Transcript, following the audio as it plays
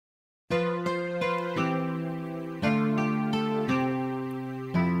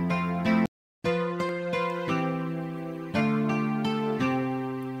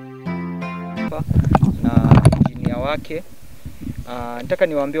hapa na injinia wake. Nataka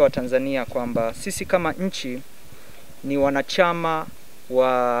niwaambie Watanzania kwamba sisi kama nchi ni wanachama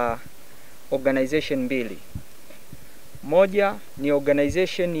wa organization mbili. Moja ni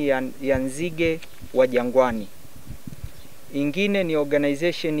organization ya nzige wa Jangwani. Ingine ni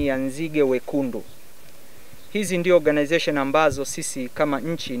organization ya nzige wekundu. Hizi ndio organization ambazo sisi kama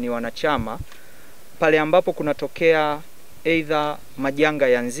nchi ni wanachama. Pale ambapo kunatokea either majanga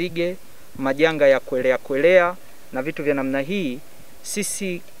ya nzige, majanga ya kwelea na vitu vya namna hii,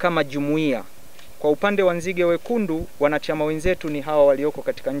 sisi kama jumuiya, kwa upande wa nzige wekundu, wanachama wenzetu ni hawa walioko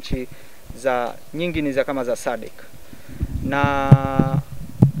katika nchi za nyingi ni za kama za SADC. Na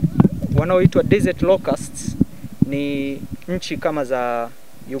wanaoitwa desert locusts ni nchi kama za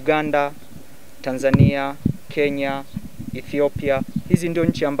Uganda, Tanzania, Kenya, Ethiopia. Hizi ndio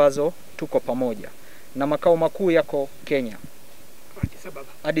nchi ambazo tuko pamoja. Na makao makuu yako Kenya,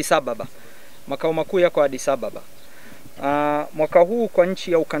 Addis Ababa. Makao makuu yako Addis Ababa. Mwaka huu kwa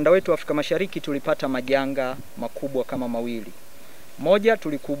nchi ya ukanda wetu Afrika Mashariki tulipata majanga makubwa kama mawili. Moja,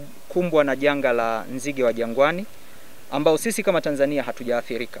 tulikumbwa na janga la nzige wa Jangwani ambao sisi kama Tanzania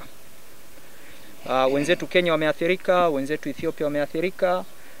hatujaathirika. Wenzetu Kenya wameathirika, wenzetu Ethiopia wameathirika,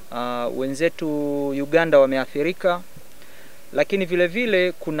 wenzetu Uganda wameathirika. Lakini vile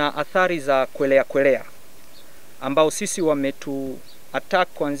vile kuna athari za kwelea ambao sisi wametu attack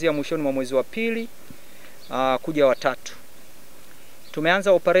kuanzia mwishoni mwa mwezi wa pili kuja wa tatu.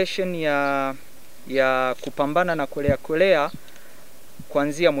 Tumeanza operation ya kupambana na kwelea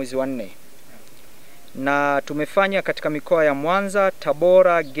kuanzia mwezi wa 4. Na tumefanya katika mikoa ya Mwanza,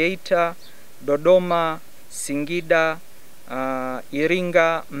 Tabora, Geita, Dodoma, Singida,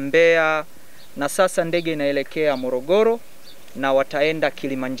 Iringa, Mbeya, na sasa ndege inaelekea Morogoro na wataenda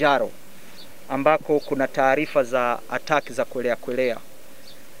Kilimanjaro ambako kuna taarifa za attack za kwelea.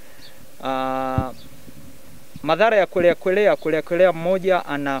 Madhara ya kwelea mmoja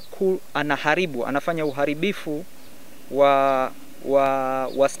anaharibu, anafanya uharibifu wa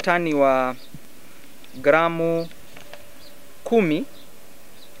wastani wa gramu 10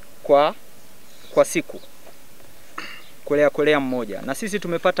 kwa siku. Kwelea mmoja. Na sisi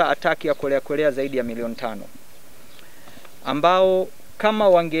tumepata attack ya kwelea zaidi ya milioni 5. Ambao kama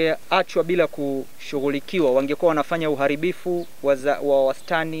wangeachwa bila kushughulikiwa wangekuwa wanafanya uharibifu wa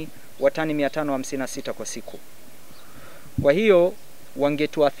wastani wa tani 556 kwa siku. Kwa hiyo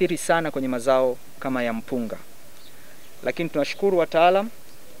wangetuathiri sana kwenye mazao kama ya mpunga. Lakini tunashukuru wataalam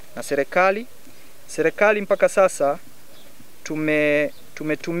na serikali mpaka sasa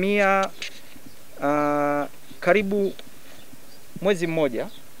tumetumia karibu mwezi mmoja.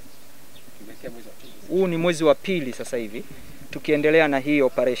 Huu ni mwezi wa pili sasa hivi tukiendelea na hii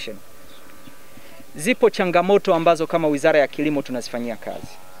operation. Zipo changamoto ambazo kama Wizara ya Kilimo tunazifanyia kazi.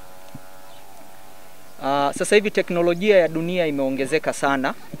 Sasa hivi teknolojia ya dunia imeongezeka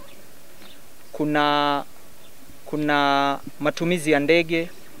sana. Kuna matumizi ya ndege,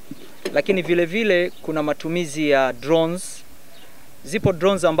 lakini vile vile kuna matumizi ya drones. Zipo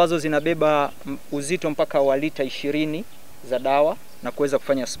drones ambazo zinabeba uzito mpaka wa lita 20 za dawa na kuweza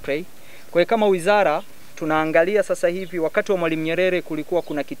kufanya spray. Kwa hiyo kama wizara tunaangalia sasa hivi, wakati wa Mwalimu Nyerere kulikuwa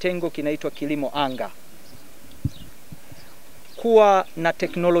kuna kitengo kinaitwa kilimo anga. Kuwa na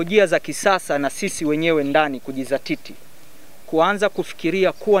teknolojia za kisasa na sisi wenyewe ndani kujizatiti. Kuanza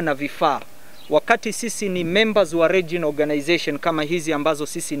kufikiria kuwa na vifaa. Wakati sisi ni members wa regional organization kama hizi ambazo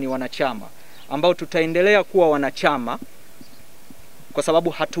sisi ni wanachama, ambao tutaendelea kuwa wanachama kwa sababu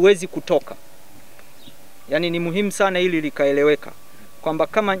hatuwezi kutoka. Yani ni muhimu sana ili likaeleweka kwamba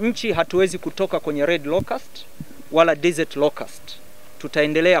kama nchi hatuwezi kutoka kwenye red locust wala desert locust.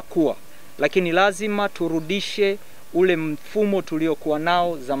 Tutaendelea kuwa, lakini lazima turudishe ule mfumo tuliokuwa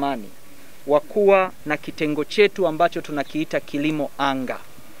nao zamani wa kuwa na kitengo chetu ambacho tunakiita kilimo anga.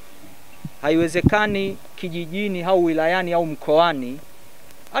 Haiwezekani kijijini au wilayani au mkoani,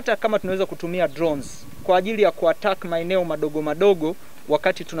 hata kama tunaweza kutumia drones kwa ajili ya kuattack maeneo madogo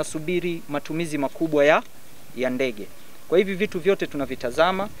wakati tunasubiri matumizi makubwa ya ndege. Kwa hivi vitu vyote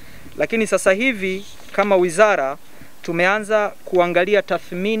tunavitazama, lakini sasa hivi kama wizara tumeanza kuangalia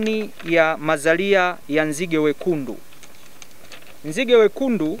tathmini ya mazalia ya nzige wekundu. Nzige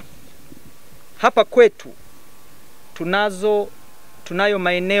wekundu hapa kwetu tunayo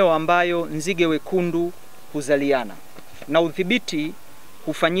maeneo ambayo nzige wekundu huzaliana na udhibiti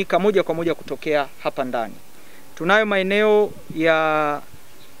hufanyika moja kwa moja kutokea hapa ndani. Tunayo maeneo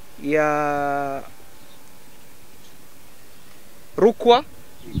ya Rukwa,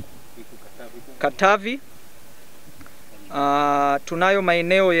 Katavi. Tunayo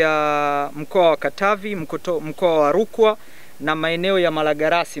maeneo ya mkoa wa Katavi, mkoa wa Rukwa na maeneo ya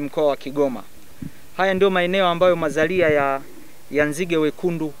Malagarasi mkoa wa Kigoma. haya ndio maeneo ambayo mazalia ya nzige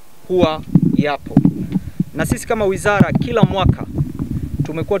wekundu huwa yapo. Na sisi kama wizara kila mwaka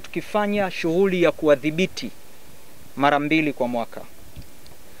tumekuwa tukifanya shughuli ya kuwadhibiti mara 2 kwa mwaka.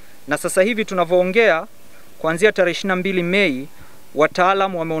 Na sasa hivi tunavyoongea, kuanzia tarehe 22 Mei,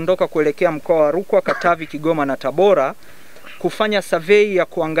 wataalamu wameondoka kuelekea mkoa wa Rukwa, Katavi, Kigoma na Tabora kufanya survey ya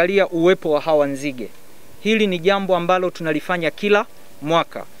kuangalia uwepo wa hawa nzige. Hili ni jambo ambalo tunalifanya kila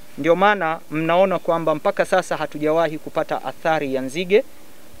mwaka. Ndio maana mnaona kwamba mpaka sasa hatujawahi kupata athari ya nzige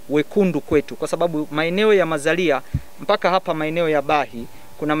wekundu kwetu, kwa sababu maeneo ya mazalia mpaka hapa maeneo ya Bahi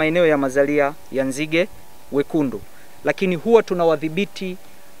kuna maeneo ya mazalia ya nzige wekundu. Lakini huwa tunawadhibiti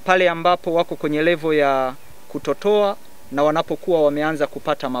pale ambapo wako kwenye level ya kutotoa na wanapokuwa wameanza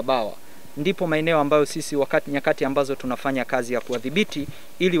kupata mabawa. Ndipo maeneo ambayo sisi nyakati ambazo tunafanya kazi ya kuwadhibiti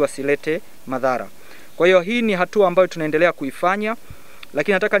ili wasilete madhara. Kwa hiyo hii ni hatua ambayo tunaendelea kuifanya,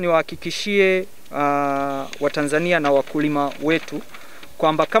 lakini nataka niwahakikishie Watanzania na wakulima wetu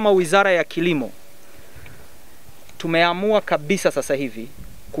kwamba kama Wizara ya Kilimo tumeamua kabisa sasa hivi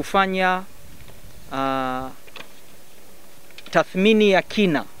kufanya tathmini ya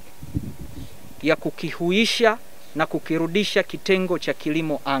kina ya kukihuisha na kukirudisha kitengo cha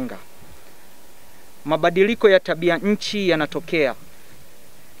kilimo anga. Mabadiliko ya tabia nchi yanatokea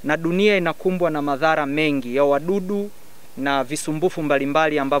na dunia inakumbwa na madhara mengi ya wadudu na visumbufu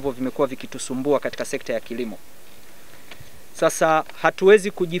mbalimbali ambavyo vimekuwa vikitusumbua katika sekta ya kilimo. Sasa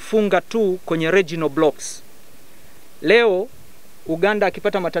hatuwezi kujifunga tu kwenye regional blocks. Leo Uganda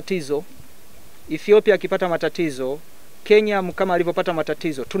akipata matatizo, Ethiopia akipata matatizo, Kenya kama alivyopata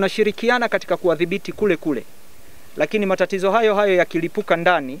matatizo, tunashirikiana katika kuwadhibiti kule kule. Lakini matatizo hayo yakilipuka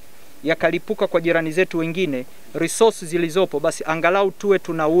ndani, yakalipuka kwa jirani zetu wengine, resources zilizopo, basi angalau tuwe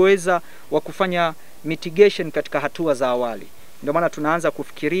tunaweza wa kufanya mitigation katika hatua za awali. Ndio maana tunaanza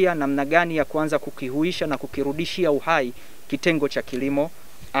kufikiria namna gani ya kuanza kukihuisha na kukirudishia uhai kitengo cha kilimo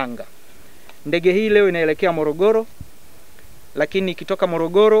anga. Ndege hii leo inaelekea Morogoro, lakini ikitoka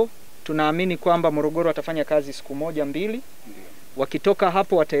Morogoro tunaamini kwamba Morogoro watafanya kazi siku 1-2. Wakitoka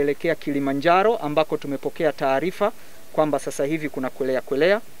hapo wataelekea Kilimanjaro ambako tumepokea taarifa kwamba sasa hivi kuna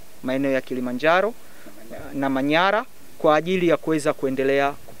Kwelea maeneo ya Kilimanjaro na Manyara kwa ajili ya kuweza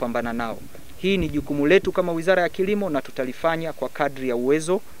kuendelea kupambana nao. Hii ni jukumu letu kama Wizara ya Kilimo na tutalifanya kwa kadri ya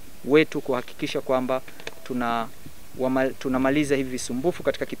uwezo wetu kuhakikisha kwamba tunamaliza hivi visumbufu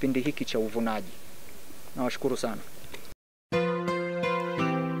katika kipindi hiki cha uvunaji. Nawashukuru sana.